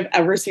things that I've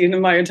ever seen in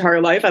my entire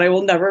life, and I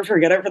will never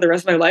forget it for the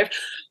rest of my life.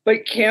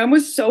 But Cam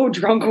was so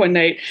drunk one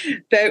night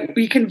that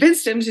we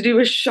convinced him to do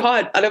a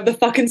shot out of the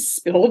fucking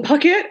spill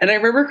bucket, and I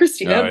remember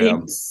Christina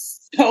being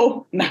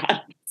so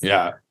mad.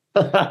 Yeah.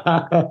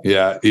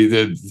 Yeah, he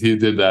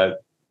did that.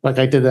 Like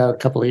I did that a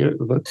couple of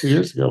years, about 2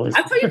 years ago. That's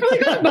how you really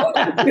got about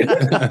that.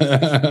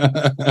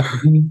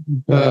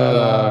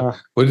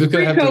 We're just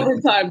gonna have to.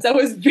 Pre-COVID times. That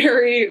was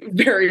very,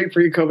 very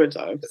pre-COVID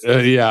times.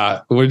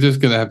 Yeah, we're just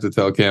gonna have to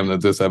tell Cam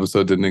that this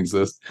episode didn't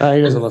exist.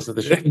 He doesn't listen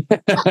to the show.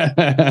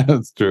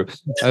 That's true.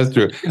 That's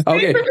true.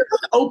 Okay.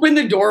 Open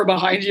the door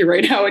behind you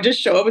right now and just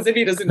show up as if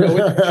he doesn't know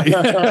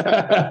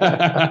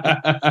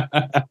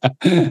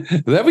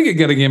it. Then we could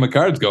get a game of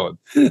cards going.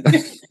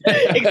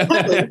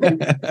 Exactly.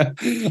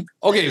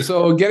 Okay,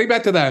 so getting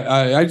back to that,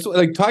 I just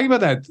like talking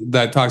about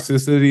that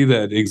toxicity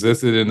that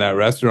existed in that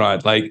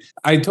restaurant. Like,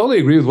 I totally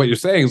agree with what you're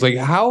saying. It's like,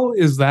 how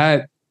is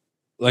that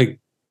like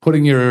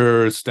putting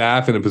your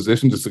staff in a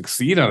position to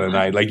succeed on a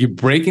night? Like, you're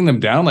breaking them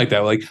down like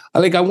that.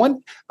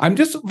 I'm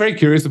just very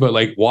curious about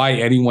like why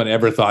anyone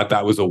ever thought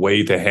that was a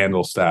way to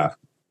handle staff.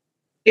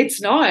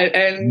 It's not.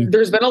 And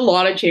there's been a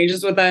lot of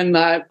changes within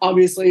that,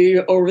 obviously,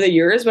 over the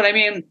years. But I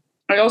mean,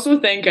 I also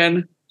think,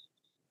 and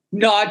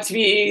not to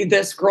be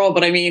this girl,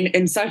 but I mean,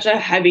 in such a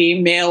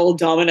heavy male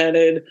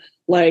dominated,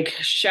 like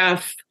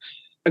chef,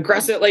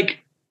 aggressive,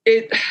 like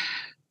it's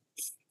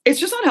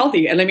just not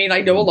healthy. And I mean, I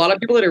know a lot of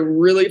people that are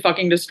really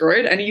fucking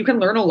destroyed and you can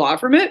learn a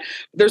lot from it.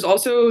 There's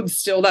also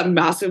still that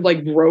massive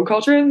like bro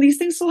culture and these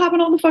things still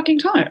happen all the fucking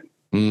time.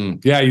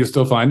 Yeah, you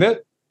still find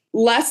it?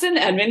 Less in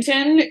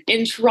Edmonton,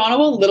 in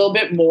Toronto a little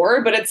bit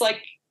more, but it's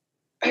like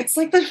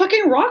the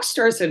fucking rock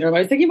star syndrome.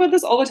 I'm thinking about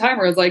this all the time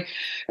where it's like,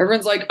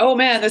 everyone's like, oh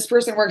man, this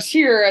person works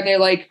here. And they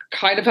like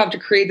kind of have to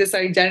create this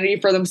identity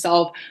for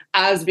themselves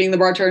as being the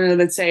bartender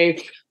that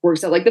say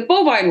works at like the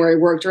Bovine where I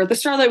worked or at the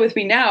Starlight with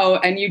me now.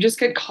 And you just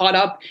get caught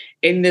up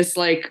in this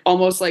like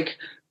almost like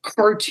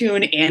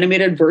cartoon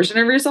animated version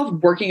of yourself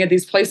working at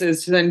these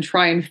places to then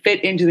try and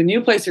fit into the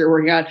new place you're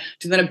working at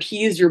to then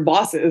appease your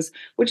bosses,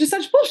 which is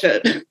such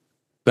bullshit.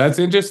 That's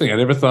interesting. I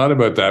never thought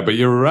about that, but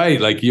you're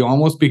right. Like you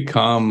almost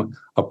become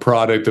a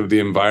product of the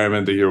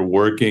environment that you're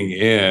working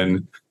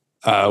in,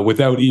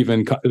 without it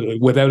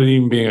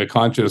even being a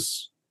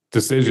conscious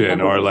decision,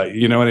 or like,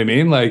 you know what I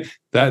mean? Like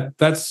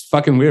that's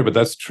fucking weird, but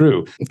that's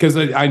true because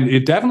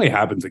it definitely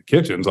happens in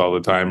kitchens all the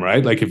time,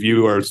 right? Like if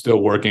you are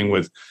still working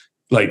with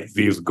like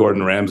these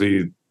Gordon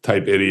Ramsay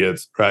type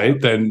idiots,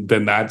 right? Then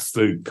that's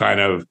the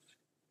kind of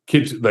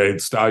kitchen, the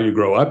style you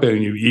grow up in,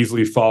 and you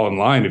easily fall in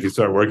line if you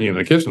start working in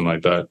a kitchen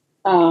like that.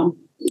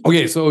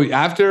 Okay, so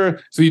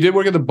you did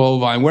work at the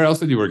Bovine. Where else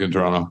did you work in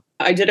Toronto?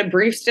 I did a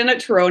brief stint at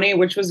Taroni,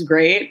 which was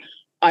great.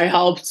 I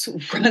helped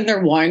run their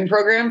wine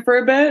program for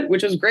a bit,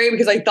 which was great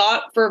because I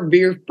thought for a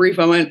brief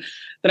moment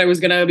that I was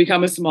going to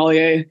become a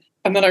sommelier.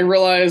 And then I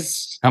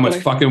realized how much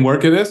fucking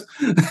work it is.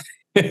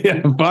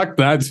 Yeah, fuck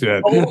that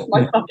shit. Oh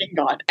my fucking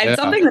God. And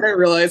something that I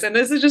realized, and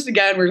this is just,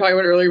 again, we were talking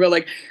about earlier about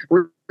like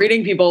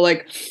reading people,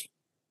 like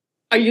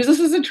I use this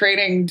as a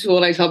training tool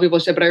and I tell people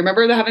shit, but I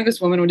remember having this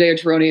woman one day at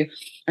Taroni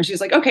and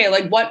she's like, okay,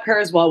 like what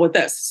pairs well with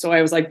this? So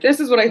I was like, this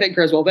is what I think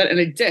pairs well with it. And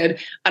it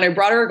did. And I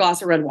brought her a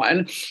glass of red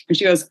wine and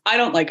she goes, I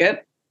don't like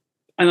it.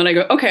 And then I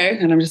go, okay.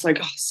 And I'm just like,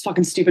 oh, this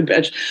fucking stupid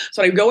bitch.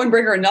 So I go and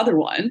bring her another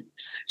one.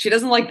 She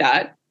doesn't like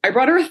that. I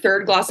brought her a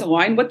third glass of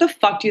wine. What the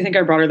fuck do you think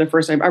I brought her the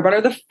first time? I brought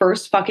her the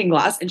first fucking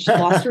glass and she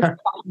lost her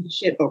fucking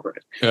shit over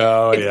it.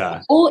 Oh,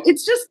 yeah. Well,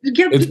 it's just...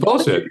 It's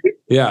bullshit.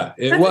 Yeah,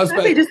 it was.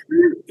 Exactly. Just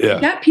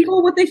get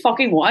people what they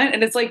fucking want.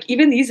 And it's like,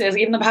 even these days,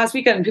 even the past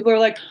weekend, people are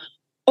like,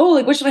 oh,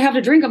 like, what should I have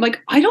to drink? I'm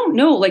like, I don't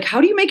know. Like, how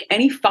do you make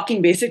any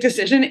fucking basic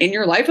decision in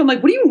your life? I'm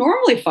like, what do you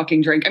normally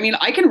fucking drink? I mean,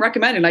 I can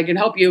recommend and I can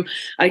help you.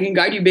 I can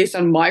guide you based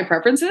on my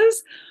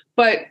preferences.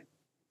 But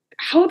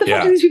how the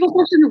fuck do these people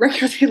function in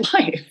regular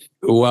life?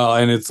 Well,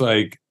 and it's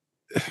like,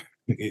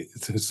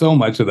 so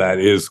much of that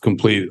is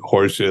complete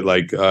horseshit.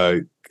 Like,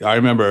 I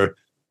remember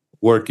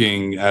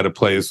working at a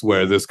place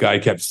where this guy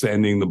kept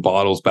sending the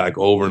bottles back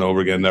over and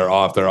over again. They're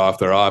off.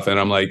 And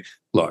I'm like,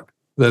 look,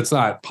 that's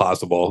not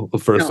possible.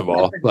 First of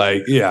all,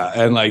 like, yeah.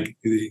 And like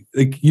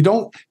you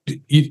don't,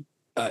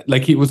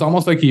 like, he was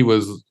almost like he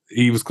was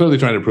clearly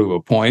trying to prove a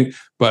point,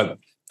 but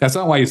that's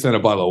not why you send a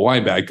bottle of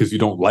wine back, because you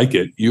don't like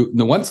it.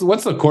 Once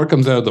the cork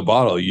comes out of the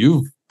bottle,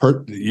 you've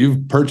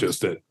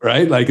purchased it,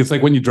 right? Like, it's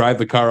like when you drive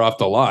the car off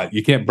the lot,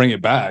 you can't bring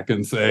it back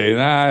and say,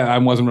 I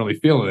wasn't really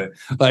feeling it.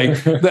 Like,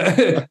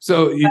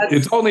 so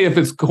it's only if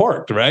it's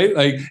corked, right?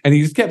 Like, and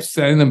he just kept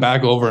sending them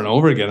back over and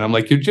over again. I'm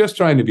like, you're just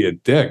trying to be a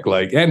dick,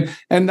 like, and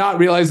not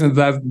realizing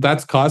that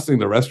that's costing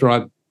the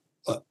restaurant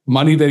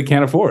money they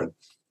can't afford.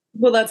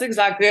 Well, that's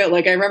exactly it.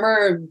 Like, I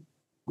remember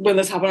when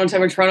this happened on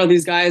time in Toronto,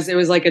 these guys, it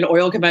was like an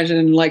oil convention,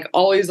 and like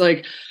all these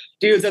like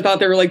dudes that thought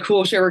they were like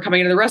cool shit were coming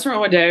into the restaurant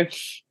one day.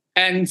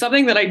 And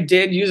something that I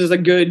did use as a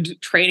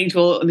good training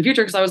tool in the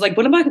future, because I was like,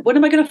 what am I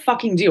going to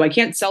fucking do? I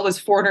can't sell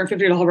this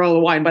 $450 bottle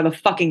of wine by the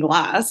fucking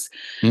glass.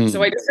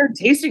 So I just started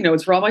tasting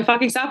notes for all my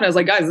fucking staff. And I was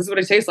like, guys, this is what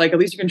it tastes like. At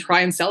least you can try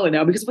and sell it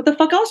now, because what the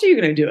fuck else are you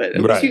going to do it?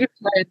 At least you can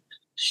try and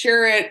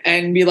share it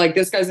and be like,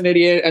 this guy's an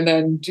idiot, and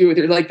then do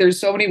it. Like, there's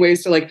so many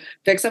ways to like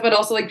fix it, but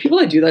also like people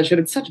that do that shit,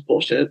 it's such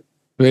bullshit.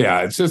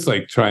 Yeah, it's just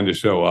like trying to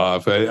show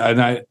off.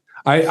 And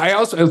I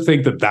also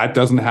think that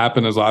doesn't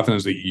happen as often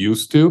as it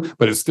used to,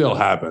 but it still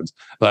happens.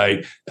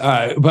 Like,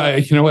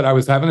 but you know what? I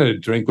was having a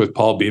drink with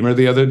Paul Beamer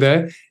the other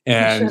day,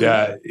 and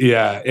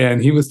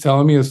and he was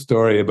telling me a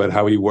story about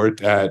how he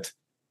worked at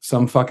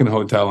some fucking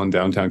hotel in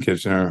downtown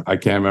Kitchener. I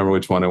can't remember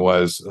which one it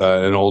was,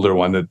 an older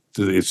one that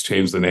it's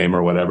changed the name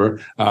or whatever.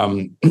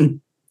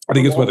 I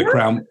think it's where the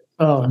Crown.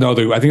 Oh no,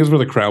 I think it's where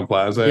the Crown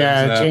Plaza.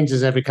 Yeah, is it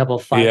changes every couple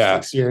of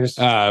 5-6 years.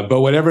 But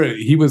whatever,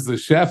 he was the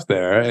chef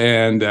there,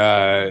 and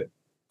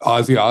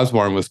Ozzy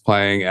Osbourne was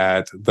playing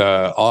at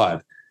the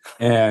Odd,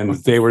 and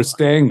they were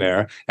staying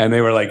there, and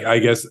they were like, I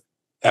guess,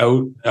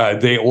 out.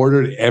 They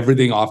ordered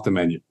everything off the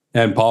menu,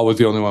 and Paul was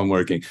the only one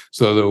working.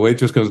 So the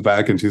waitress comes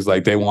back, and she's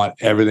like, they want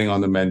everything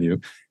on the menu,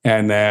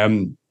 and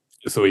then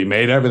so he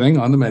made everything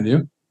on the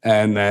menu,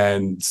 and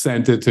then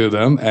sent it to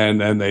them, and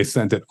then they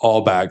sent it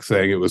all back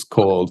saying it was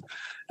cold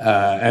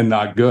and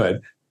not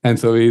good. And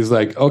so he's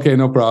like, okay,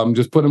 no problem.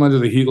 Just put him under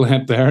the heat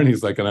lamp there. And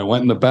he's like, and I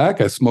went in the back.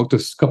 I smoked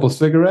a couple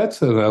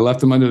cigarettes and I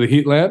left him under the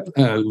heat lamp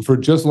for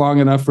just long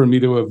enough for me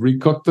to have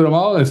recooked them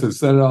all. I said,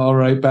 send it all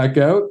right back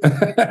out.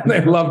 And they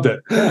loved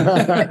it.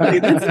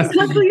 That's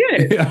exactly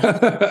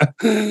it.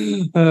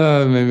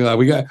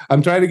 Maybe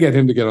I'm trying to get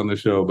him to get on the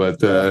show,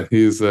 but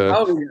he's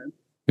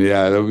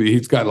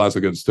he's got lots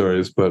of good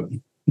stories. But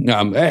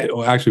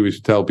actually, we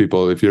should tell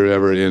people, if you're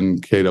ever in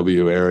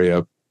KW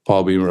area,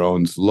 Paul Beamer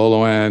owns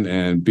Loloan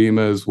and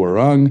Bima's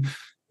Warung.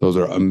 Those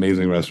are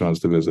amazing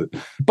restaurants to visit.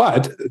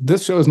 But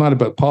this show is not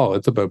about Paul;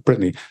 it's about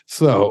Brittany.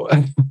 So,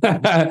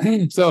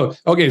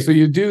 okay, so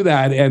you do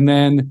that, and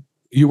then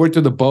you worked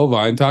at the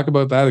Bovine. Talk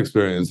about that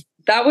experience.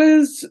 That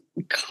was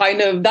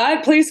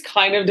that place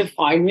kind of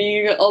defined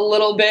me a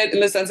little bit, in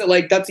the sense that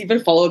like that's even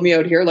followed me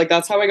out here. Like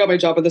that's how I got my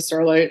job at the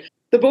Starlight.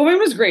 The Bovine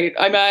was great.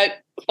 I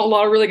met a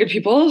lot of really good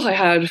people. I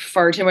had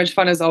far too much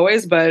fun as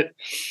always, but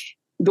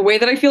the way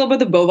that I feel about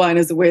the Bovine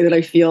is the way that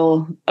I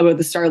feel about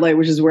the Starlight,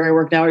 which is where I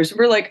work now. I just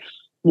remember like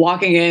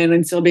walking in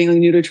and still being like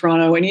new to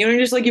Toronto, and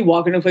just like you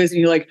walk into a place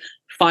and you like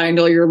find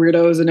all your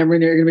weirdos and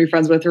everyone you're going to be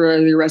friends with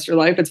for the rest of your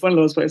life. It's one of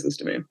those places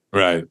to me.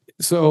 Right.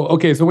 So,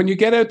 okay. So when you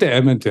get out to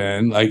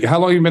Edmonton, like how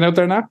long have you been out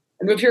there now?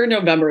 I moved here in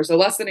November, so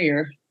less than a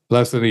year.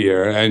 Less than a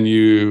year. And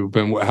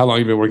how long have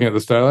you been working at the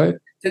Starlight?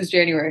 Since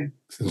January.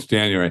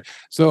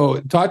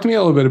 So talk to me a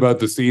little bit about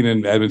the scene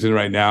in Edmonton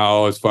right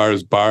now, as far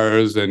as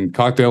bars and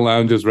cocktail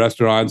lounges,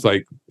 restaurants.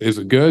 Like, is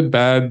it good,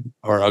 bad,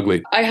 or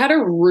ugly? I had a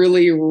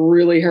really,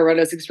 really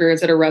horrendous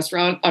experience at a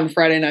restaurant on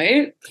Friday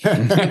night.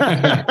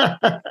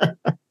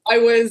 I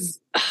was,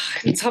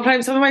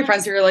 sometimes some of my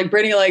friends here are like,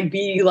 Brittany, like,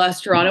 be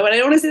less Toronto. And I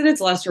don't want to say that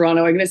it's less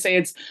Toronto. I'm going to say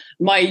it's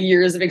my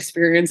years of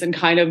experience and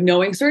kind of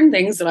knowing certain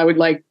things that I would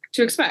like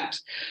to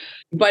expect.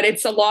 But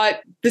it's a lot.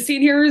 The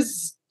scene here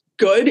is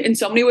good in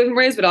so many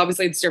ways, but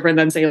obviously it's different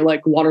than, say,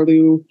 like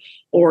Waterloo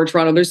or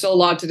Toronto. There's still a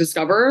lot to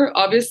discover,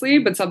 obviously.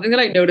 But something that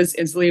I noticed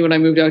instantly when I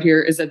moved out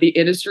here is that the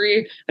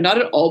industry, and not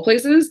at all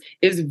places,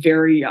 is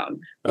very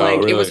young. Like,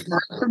 really? It was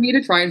hard for me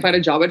to try and find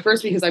a job at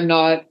first because I'm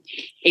not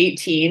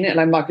 18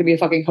 and I'm not going to be a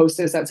fucking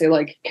hostess at, say,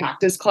 like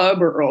Cactus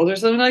Club or Earls or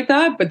something like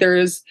that. But there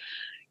is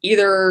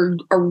either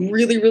a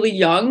really, really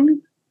young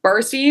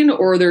bar scene,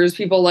 or there's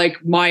people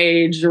like my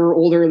age or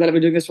older that have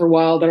been doing this for a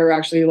while that are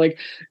actually like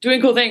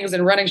doing cool things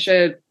and running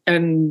shit.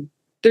 And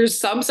there's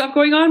some stuff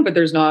going on, but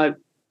there's not.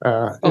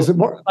 Is it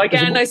more?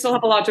 Again, I still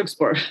have a lot to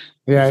explore.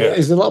 Yeah.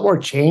 Is it a lot more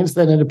chains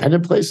than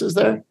independent places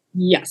there?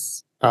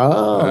 Yes.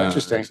 Oh,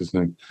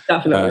 interesting.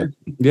 Definitely.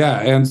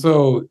 And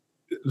so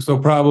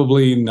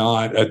probably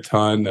not a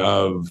ton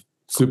of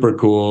super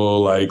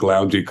cool, like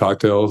loungy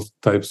cocktail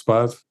type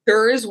spots.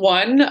 There is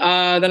one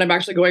that I'm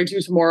actually going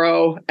to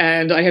tomorrow,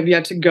 and I have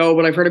yet to go,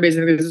 but I've heard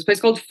amazing things. There's this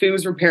place called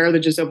Foo's Repair that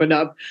just opened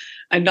up.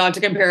 And not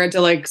to compare it to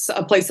like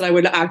a place that I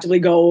would actively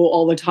go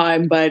all the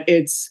time, but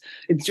it's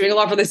doing a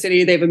lot for the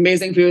city. They have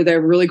amazing food. They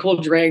have really cool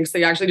drinks.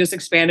 They actually just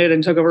expanded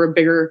and took over a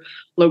bigger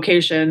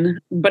location.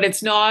 But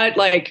it's not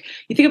like,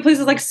 you think of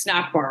places like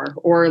Snack Bar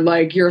or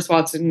like Your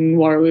Spots in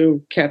Waterloo,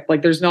 Kip.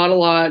 Like, there's not a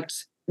lot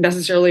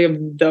necessarily of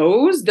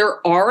those.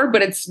 There are,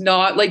 but it's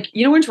not like,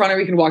 in Toronto,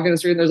 you can walk in the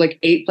street and there's like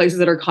 8 places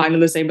that are kind of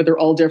the same, but they're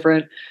all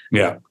different.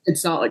 Yeah.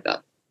 It's not like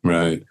that.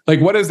 Right.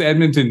 Like, what does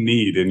Edmonton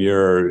need in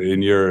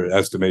your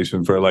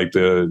estimation for like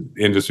the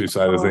industry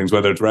side of things,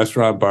 whether it's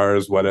restaurant,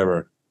 bars,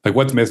 whatever? Like,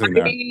 what's missing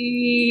there?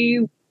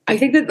 I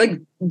think that like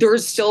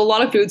there's still a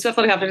lot of food stuff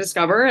that I have to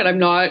discover, and I'm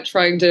not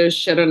trying to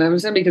shit on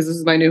Edmonton because this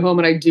is my new home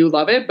and I do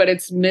love it, but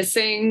it's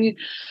missing.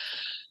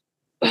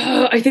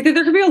 I think that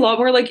there could be a lot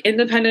more like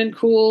independent,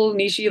 cool,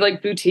 niche-y,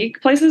 like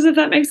boutique places, if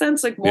that makes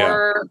sense. Like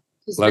more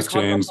less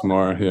chains,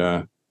 more.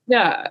 Yeah.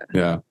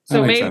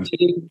 So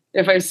maybe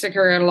if I stick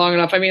around long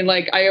enough, I mean,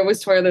 like, I always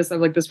toy this. I'm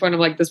like, this point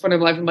of life,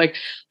 I'm like,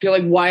 feel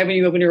like, why haven't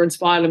you opened your own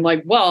spot? And I'm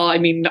like, well, I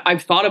mean,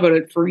 I've thought about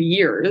it for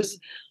years,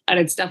 and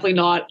it's definitely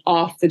not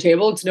off the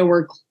table. It's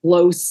nowhere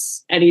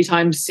close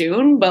anytime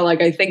soon. But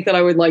like, I think that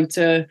I would like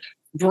to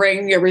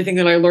bring everything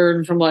that I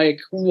learned from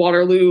like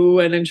Waterloo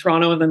and in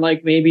Toronto, and then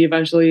like maybe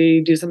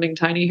eventually do something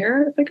tiny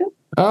here if I could.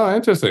 Oh,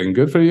 interesting.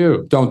 Good for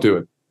you. Don't do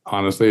it.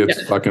 Honestly,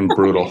 it's fucking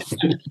brutal.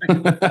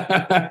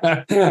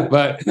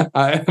 but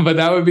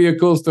that would be a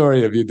cool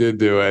story if you did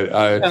do it.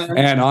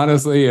 And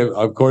honestly,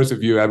 of course,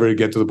 if you ever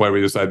get to the point where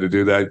you decide to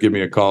do that, give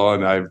me a call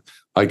and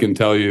I can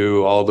tell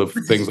you all the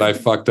things I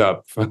fucked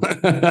up.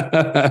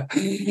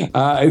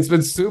 It's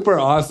been super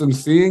awesome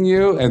seeing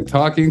you and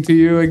talking to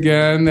you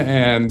again.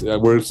 And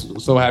we're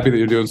so happy that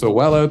you're doing so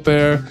well out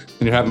there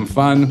and you're having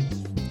fun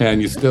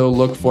and you still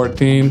look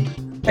 14.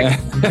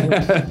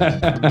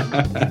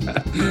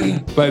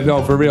 But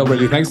no, for real,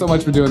 Brittany, thanks so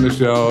much for doing the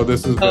show.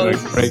 This has been a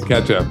great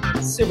catch up.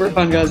 Super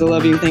fun, guys. I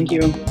love you. Thank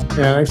you.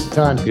 Yeah, thanks a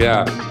ton.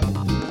 Yeah.